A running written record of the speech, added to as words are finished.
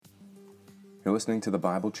You're listening to the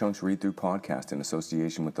Bible Chunks Read Through podcast in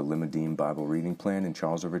association with the Limadim Bible Reading Plan in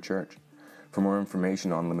Charles River Church. For more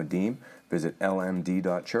information on Limadim, visit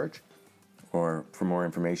lmd.church, or for more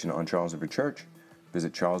information on Charles River Church,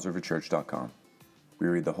 visit charlesriverchurch.com. We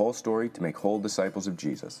read the whole story to make whole disciples of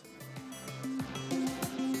Jesus.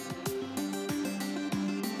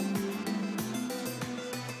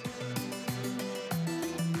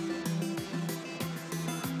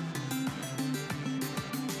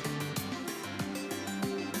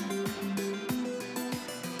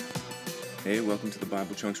 Hey, welcome to the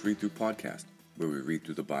Bible Chunks Read Through podcast, where we read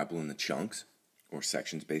through the Bible in the chunks, or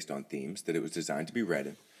sections based on themes that it was designed to be read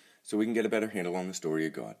in, so we can get a better handle on the story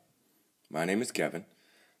of God. My name is Kevin.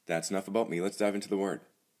 That's enough about me. Let's dive into the Word.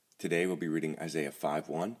 Today we'll be reading Isaiah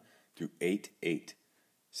 5:1 through 8:8,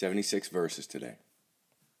 76 verses today.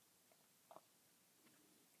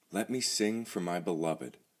 Let me sing for my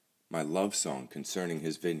beloved, my love song concerning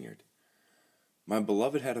his vineyard. My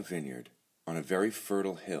beloved had a vineyard on a very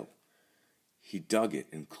fertile hill. He dug it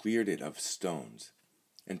and cleared it of stones,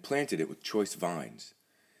 and planted it with choice vines.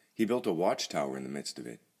 He built a watchtower in the midst of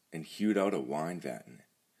it, and hewed out a wine vat in it.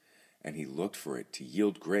 And he looked for it to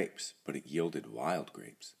yield grapes, but it yielded wild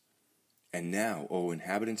grapes. And now, O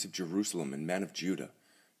inhabitants of Jerusalem and men of Judah,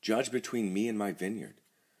 judge between me and my vineyard.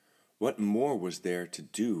 What more was there to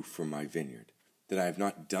do for my vineyard, that I have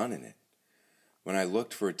not done in it? When I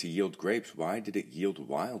looked for it to yield grapes, why did it yield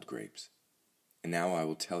wild grapes? And now I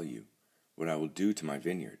will tell you what I will do to my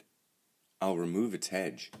vineyard. I'll remove its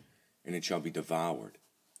hedge, and it shall be devoured.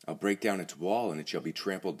 I'll break down its wall, and it shall be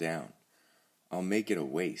trampled down. I'll make it a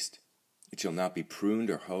waste. It shall not be pruned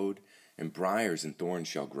or hoed, and briars and thorns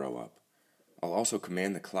shall grow up. I'll also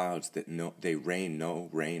command the clouds that they rain no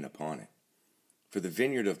rain upon it. For the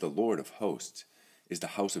vineyard of the Lord of hosts is the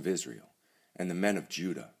house of Israel, and the men of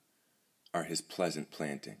Judah are his pleasant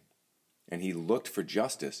planting. And he looked for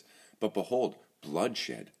justice, but behold,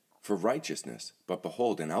 bloodshed, for righteousness, but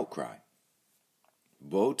behold, an outcry.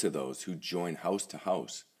 Woe to those who join house to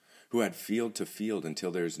house, who add field to field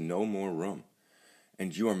until there is no more room,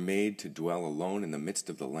 and you are made to dwell alone in the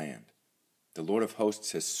midst of the land. The Lord of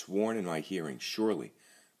hosts has sworn in my hearing, surely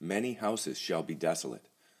many houses shall be desolate,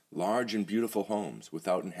 large and beautiful homes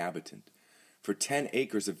without inhabitant. For 10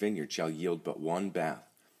 acres of vineyard shall yield but one bath,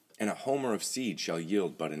 and a homer of seed shall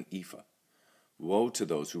yield but an ephah. Woe to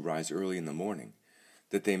those who rise early in the morning,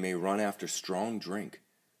 that they may run after strong drink,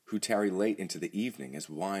 who tarry late into the evening as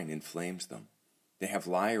wine inflames them. They have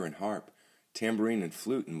lyre and harp, tambourine and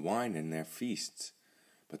flute and wine in their feasts,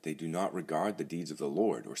 but they do not regard the deeds of the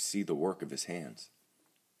Lord or see the work of his hands.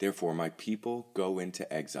 Therefore my people go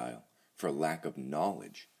into exile for lack of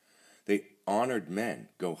knowledge. They honored men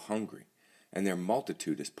go hungry, and their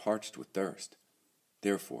multitude is parched with thirst.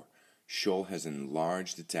 Therefore Sheol has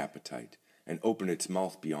enlarged its appetite and opened its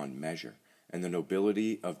mouth beyond measure. And the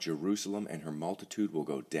nobility of Jerusalem and her multitude will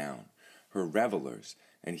go down, her revelers,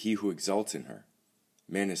 and he who exalts in her.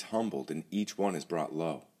 Man is humbled, and each one is brought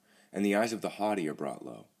low, and the eyes of the haughty are brought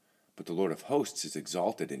low. But the Lord of hosts is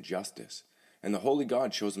exalted in justice, and the holy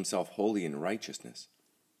God shows himself holy in righteousness.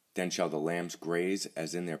 Then shall the lambs graze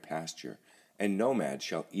as in their pasture, and nomads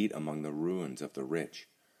shall eat among the ruins of the rich.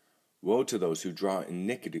 Woe to those who draw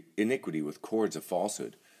iniquity with cords of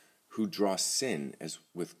falsehood, who draw sin as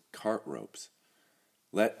with cart ropes,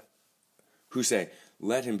 who say,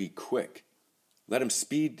 let him be quick, let him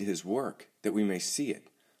speed his work, that we may see it.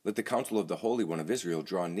 Let the counsel of the Holy One of Israel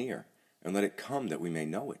draw near, and let it come that we may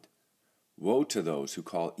know it. Woe to those who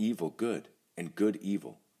call evil good, and good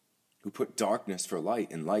evil, who put darkness for light,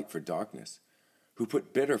 and light for darkness, who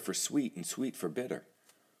put bitter for sweet, and sweet for bitter.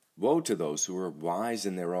 Woe to those who are wise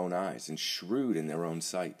in their own eyes, and shrewd in their own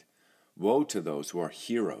sight. Woe to those who are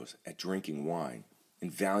heroes at drinking wine,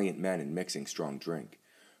 and valiant men in mixing strong drink,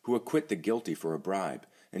 who acquit the guilty for a bribe,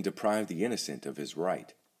 and deprive the innocent of his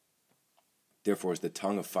right. Therefore as the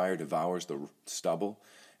tongue of fire devours the stubble,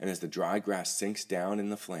 and as the dry grass sinks down in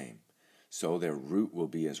the flame, so their root will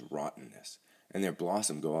be as rottenness, and their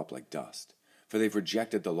blossom go up like dust. For they've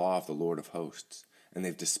rejected the law of the Lord of hosts, and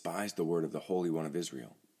they've despised the word of the Holy One of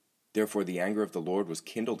Israel. Therefore the anger of the Lord was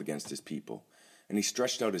kindled against his people, and he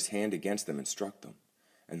stretched out his hand against them and struck them.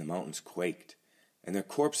 And the mountains quaked, and their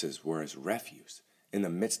corpses were as refuse in the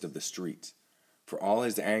midst of the streets. For all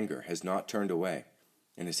his anger has not turned away,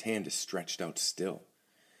 and his hand is stretched out still.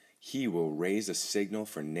 He will raise a signal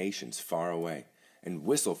for nations far away, and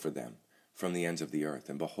whistle for them from the ends of the earth.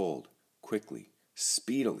 And behold, quickly,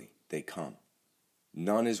 speedily they come.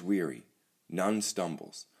 None is weary, none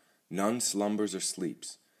stumbles, none slumbers or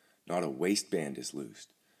sleeps, not a waistband is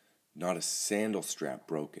loosed, not a sandal strap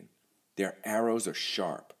broken. Their arrows are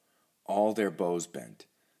sharp, all their bows bent.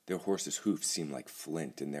 Their horses' hoofs seem like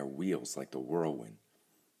flint, and their wheels like the whirlwind.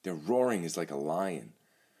 Their roaring is like a lion.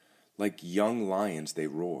 Like young lions they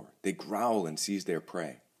roar. They growl and seize their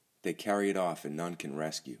prey. They carry it off, and none can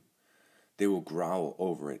rescue. They will growl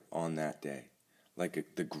over it on that day,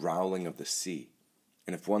 like the growling of the sea.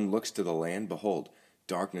 And if one looks to the land, behold,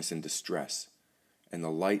 darkness and distress, and the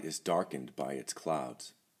light is darkened by its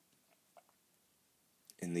clouds.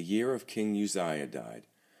 In the year of King Uzziah died,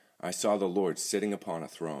 I saw the Lord sitting upon a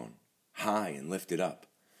throne, high and lifted up.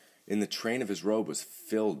 In the train of his robe was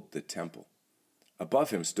filled the temple.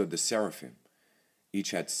 Above him stood the seraphim.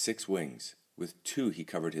 Each had 6 wings. With 2 he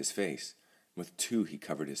covered his face, with 2 he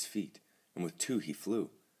covered his feet, and with 2 he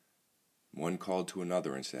flew. One called to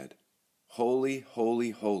another and said, Holy,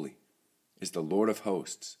 holy, holy is the Lord of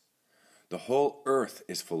hosts. The whole earth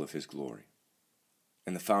is full of his glory.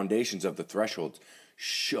 And the foundations of the thresholds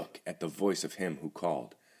shook at the voice of him who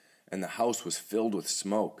called, and the house was filled with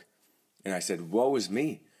smoke. And I said, Woe is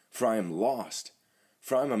me, for I am lost.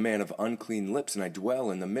 For I am a man of unclean lips, and I dwell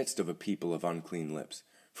in the midst of a people of unclean lips.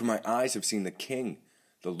 For my eyes have seen the King,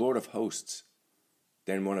 the Lord of hosts.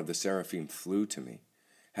 Then one of the seraphim flew to me,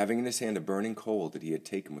 having in his hand a burning coal that he had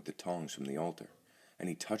taken with the tongs from the altar. And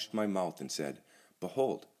he touched my mouth and said,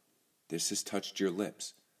 Behold, this has touched your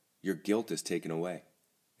lips. Your guilt is taken away,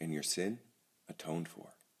 and your sin atoned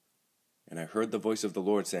for. And I heard the voice of the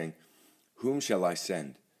Lord saying, Whom shall I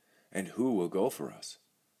send, and who will go for us?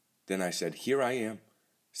 Then I said, Here I am,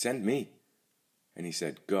 send me. And he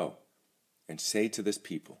said, Go, and say to this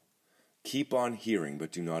people, Keep on hearing,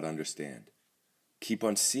 but do not understand. Keep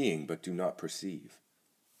on seeing, but do not perceive.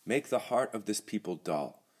 Make the heart of this people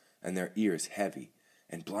dull, and their ears heavy,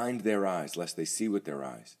 and blind their eyes, lest they see with their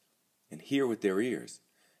eyes, and hear with their ears,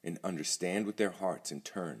 and understand with their hearts, and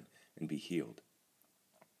turn, and be healed.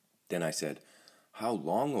 Then I said, How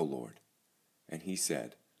long, O Lord? And he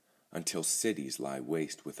said, Until cities lie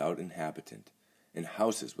waste without inhabitant, and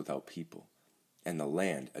houses without people, and the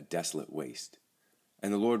land a desolate waste.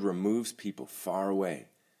 And the Lord removes people far away,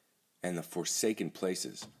 and the forsaken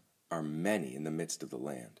places are many in the midst of the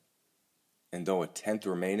land. And though 1/10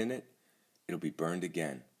 remain in it, it'll be burned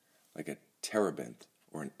again, like a terebinth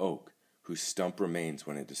or an oak whose stump remains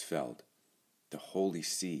when it is felled. The holy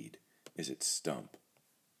seed is its stump.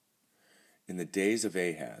 In the days of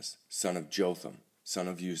Ahaz, son of Jotham, son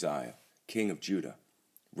of Uzziah, king of Judah,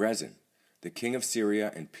 Rezin, the king of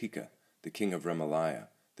Syria, and Pekah, the king of Remaliah,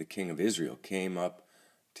 the king of Israel, came up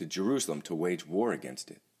to Jerusalem to wage war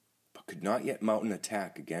against it, but could not yet mount an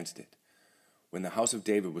attack against it. When the house of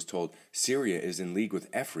David was told, Syria is in league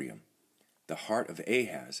with Ephraim, the heart of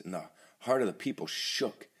Ahaz and the heart of the people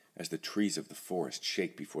shook as the trees of the forest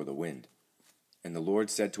shake before the wind. And the Lord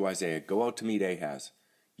said to Isaiah, Go out to meet Ahaz,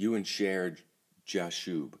 you and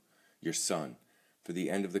Shear-Jashub, your son, for the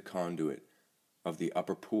end of the conduit of the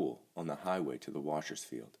upper pool on the highway to the washer's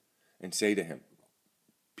field, and say to him,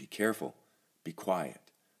 Be careful, be quiet,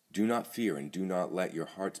 do not fear, and do not let your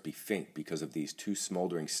hearts be faint because of these 2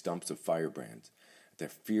 smoldering stumps of firebrands, the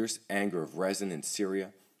fierce anger of Rezin in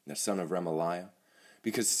Syria, the son of Remaliah,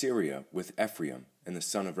 because Syria with Ephraim and the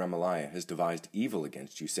son of Remaliah has devised evil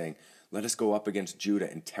against you, saying, Let us go up against Judah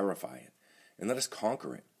and terrify it, and let us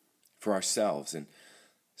conquer it for ourselves, and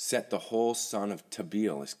set the whole son of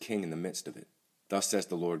Tabeel as king in the midst of it. Thus says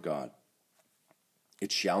the Lord God,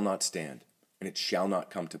 It shall not stand, and it shall not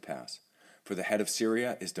come to pass. For the head of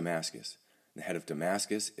Syria is Damascus, and the head of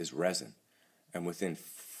Damascus is Rezin, and within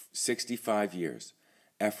 65 years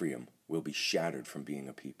Ephraim will be shattered from being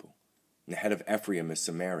a people. And the head of Ephraim is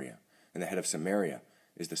Samaria, and the head of Samaria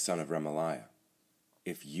is the son of Remaliah.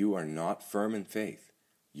 If you are not firm in faith,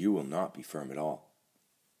 you will not be firm at all.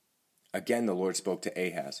 Again the Lord spoke to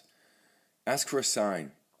Ahaz, Ask for a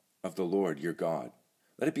sign of the Lord your God.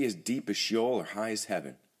 Let it be as deep as Sheol or high as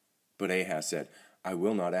heaven. But Ahaz said, I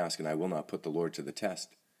will not ask, and I will not put the Lord to the test.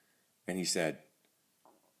 And he said,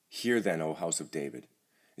 Hear then, O house of David,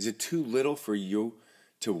 is it too little for you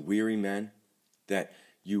to weary men, that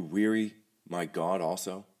you weary my God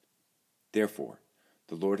also? Therefore,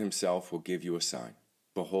 the Lord himself will give you a sign.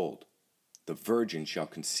 Behold, the virgin shall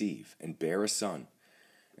conceive and bear a son,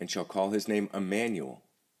 and shall call his name Emmanuel.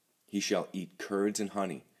 He shall eat curds and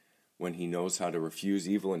honey, when he knows how to refuse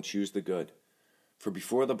evil and choose the good. For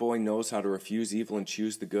before the boy knows how to refuse evil and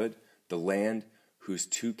choose the good, the land whose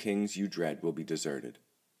 2 kings you dread will be deserted.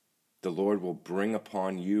 The Lord will bring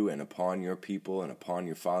upon you and upon your people and upon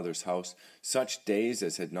your father's house such days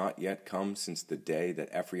as had not yet come since the day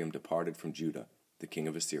that Ephraim departed from Judah, the king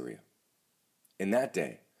of Assyria. In that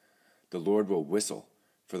day, the Lord will whistle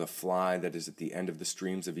for the fly that is at the end of the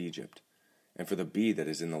streams of Egypt, and for the bee that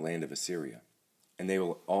is in the land of Assyria. And they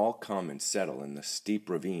will all come and settle in the steep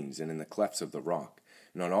ravines and in the clefts of the rock,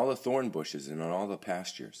 and on all the thorn bushes and on all the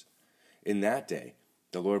pastures. In that day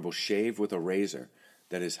the Lord will shave with a razor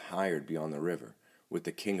that is hired beyond the river, with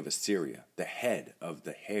the king of Assyria, the head of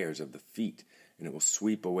the hairs of the feet, and it will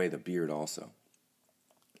sweep away the beard also.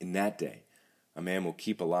 In that day a man will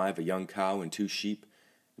keep alive a young cow and 2 sheep,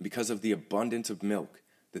 and because of the abundance of milk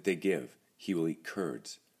that they give, he will eat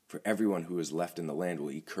curds. For everyone who is left in the land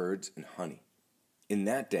will eat curds and honey. In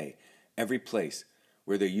that day, every place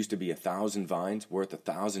where there used to be 1,000 vines worth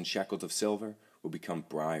 1,000 shekels of silver will become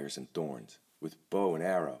briars and thorns. With bow and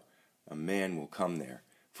arrow, a man will come there,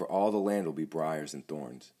 for all the land will be briars and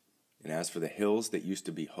thorns. And as for the hills that used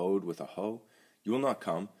to be hoed with a hoe, you will not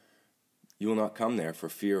come there for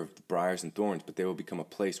fear of the briars and thorns, but they will become a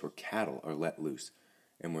place where cattle are let loose,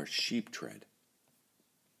 and where sheep tread.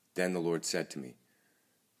 Then the Lord said to me,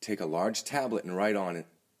 take a large tablet and write on it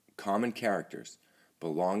common characters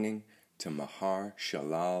belonging to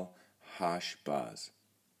Maher-Shalal-Hash-Baz,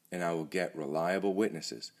 and I will get reliable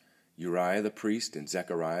witnesses, Uriah the priest and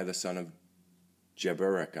Zechariah the son of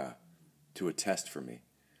Jeberechiah, to attest for me.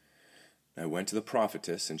 I went to the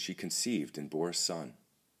prophetess, and she conceived and bore a son.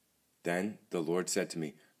 Then the Lord said to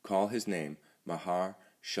me, call his name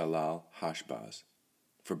Maher-Shalal-Hash-Baz,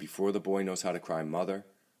 for before the boy knows how to cry, mother,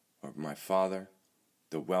 or my father,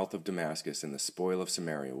 the wealth of Damascus and the spoil of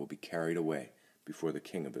Samaria will be carried away before the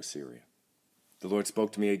king of Assyria. The Lord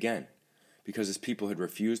spoke to me again, because his people had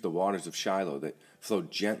refused the waters of Shiloh that flowed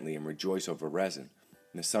gently and rejoice over Rezin,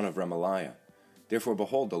 and the son of Remaliah. Therefore,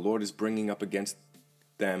 behold, the Lord is bringing up against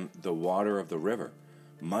them the water of the river,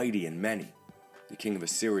 mighty and many, the king of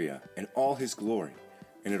Assyria, and all his glory,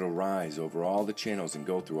 and it will rise over all the channels and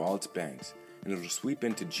go through all its banks, and it will sweep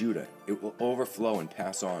into Judah. It will overflow and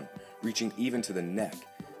pass on, reaching even to the neck,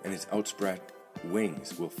 and its outspread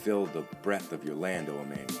wings will fill the breadth of your land, O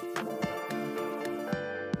Emmanuel.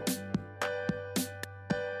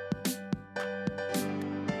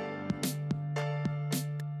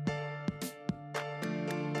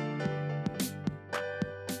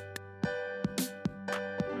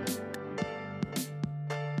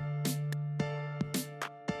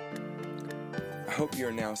 I hope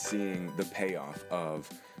you're now seeing the payoff of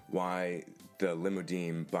why the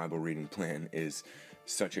Limudim Bible reading plan is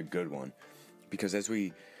such a good one. Because as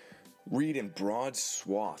we read in broad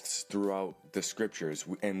swaths throughout the scriptures,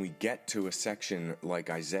 and we get to a section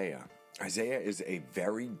like Isaiah, Isaiah is a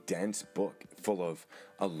very dense book full of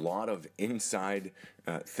a lot of inside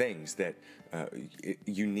things that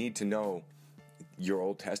you need to know your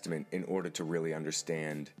Old Testament in order to really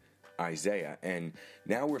understand Isaiah. And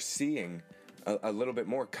now we're seeing a little bit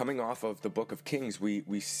more coming off of the book of Kings.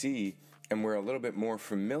 We see, and we're a little bit more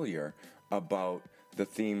familiar about the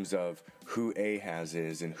themes of who Ahaz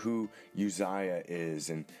is and who Uzziah is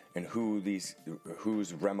and who's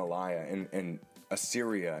Remaliah and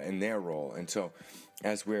Assyria and their role. And so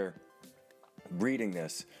as we're reading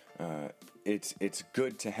this, it's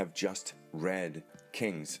good to have just read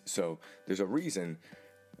Kings. So there's a reason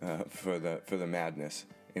for the madness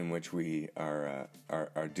in which we are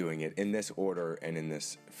doing it in this order and in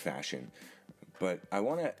this fashion. But I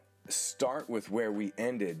want to start with where we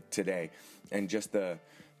ended today, and just the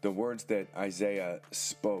words that Isaiah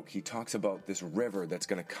spoke. He talks about this river that's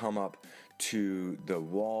going to come up to the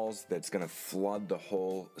walls, that's going to flood the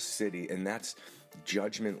whole city, and that's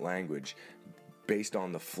judgment language based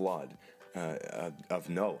on the flood of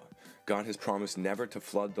Noah. God has promised never to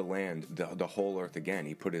flood the land, the whole earth again.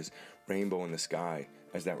 He put his rainbow in the sky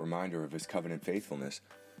as that reminder of his covenant faithfulness.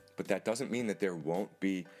 But that doesn't mean that there won't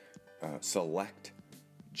be select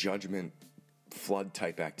judgment flood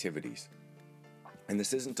type activities. And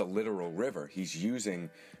this isn't a literal river. He's using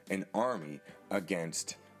an army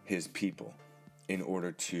against his people in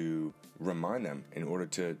order to remind them, in order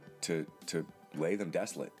to lay them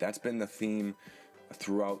desolate. That's been the theme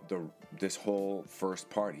throughout this whole first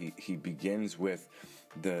part. He begins with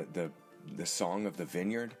the song of the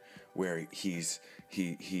vineyard, where he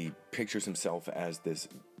pictures himself as this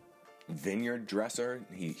vineyard dresser.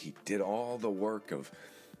 He did all the work of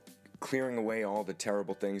clearing away all the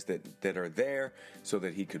terrible things that are there so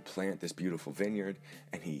that he could plant this beautiful vineyard,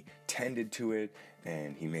 and he tended to it,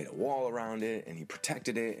 and he made a wall around it, and he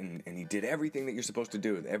protected it, and he did everything that you're supposed to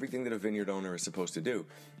do, everything that a vineyard owner is supposed to do.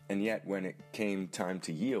 And yet when it came time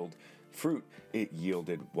to yield fruit, it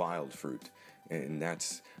yielded wild fruit. And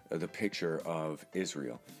that's the picture of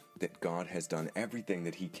Israel, that God has done everything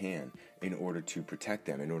that he can in order to protect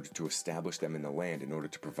them, in order to establish them in the land, in order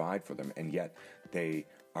to provide for them, and yet they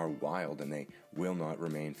are wild and they will not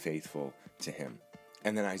remain faithful to him.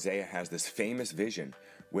 And then Isaiah has this famous vision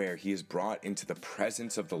where he is brought into the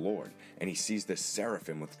presence of the Lord, and he sees this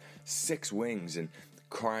seraphim with 6 wings and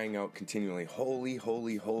crying out continually, "Holy,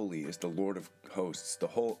 holy, holy is the Lord of hosts. The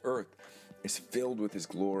whole earth is filled with his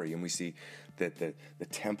glory." And we see that the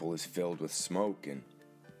temple is filled with smoke. And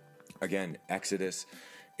again, Exodus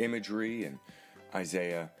imagery, and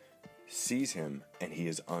Isaiah sees him and he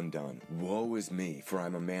is undone. "Woe is me, for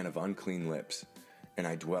I'm a man of unclean lips, and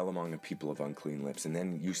I dwell among a people of unclean lips." And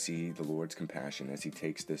then you see the Lord's compassion as he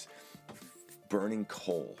takes this burning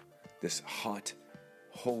coal, this hot,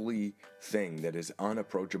 holy thing that is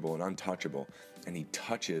unapproachable and untouchable, and he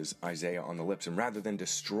touches Isaiah on the lips. And rather than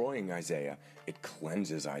destroying Isaiah, it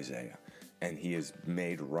cleanses Isaiah, and he is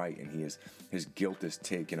made right, and his guilt is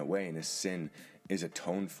taken away, and his sin is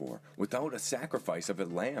atoned for, without a sacrifice of a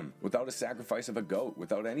lamb, without a sacrifice of a goat,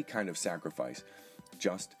 without any kind of sacrifice,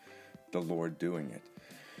 just the Lord doing it.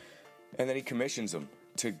 And then he commissions them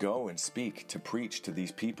to go and speak, to preach to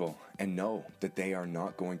these people, and know that they are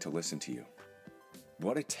not going to listen to you.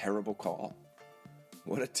 What a terrible call.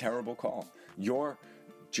 What a terrible call. Your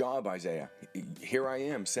job, Isaiah, here I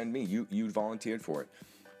am, send me. You volunteered for it.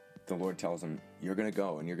 The Lord tells him, you're going to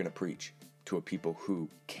go and you're going to preach to a people who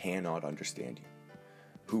cannot understand you,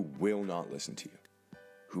 who will not listen to you,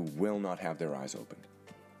 who will not have their eyes opened.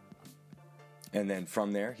 And then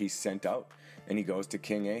from there, he's sent out, and he goes to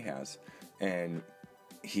King Ahaz, and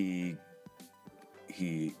he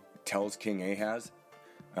tells King Ahaz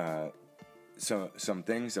some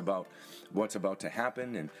things about what's about to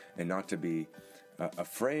happen, and not to be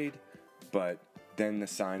afraid. But then the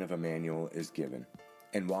sign of Emmanuel is given.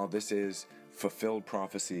 And while this is fulfilled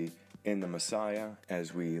prophecy in the Messiah,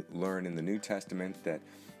 as we learn in the New Testament that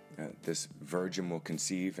this virgin will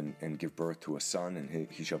conceive and give birth to a son,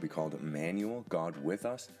 and he shall be called Emmanuel, God with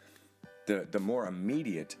us. The more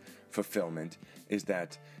immediate fulfillment is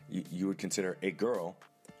that you would consider a girl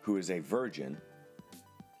who is a virgin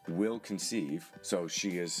will conceive, so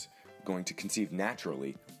she is going to conceive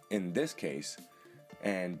naturally in this case,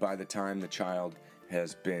 and by the time the child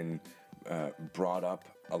has been brought up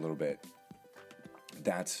a little bit,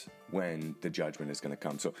 that's when the judgment is going to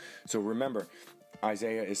come. So remember,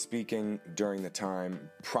 Isaiah is speaking during the time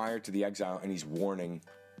prior to the exile, and he's warning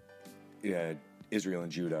Israel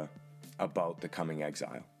and Judah about the coming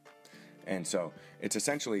exile. And so it's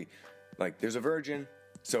essentially like there's a virgin,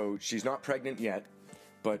 so she's not pregnant yet,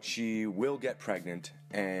 but she will get pregnant,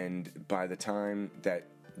 and by the time that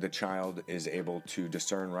the child is able to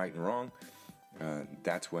discern right and wrong,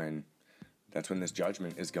 that's when this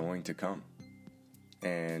judgment is going to come.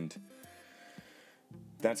 And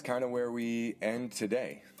that's kind of where we end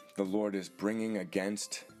today. The Lord is bringing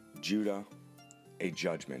against Judah a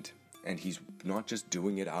judgment, and he's not just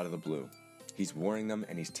doing it out of the blue. He's warning them,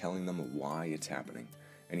 and he's telling them why it's happening,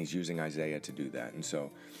 and he's using Isaiah to do that. And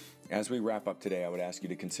so as we wrap up today, I would ask you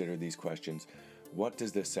to consider these questions. What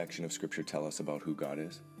does this section of Scripture tell us about who God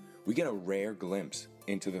is? We get a rare glimpse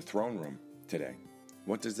into the throne room today.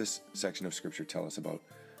 What does this section of Scripture tell us about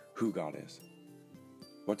who God is?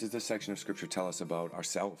 What does this section of Scripture tell us about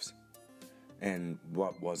ourselves? And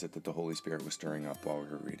what was it that the Holy Spirit was stirring up while we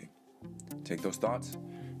were reading? Take those thoughts,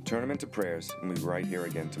 turn them into prayers, and we'll be right here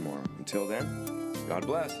again tomorrow. Until then, God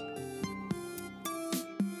bless.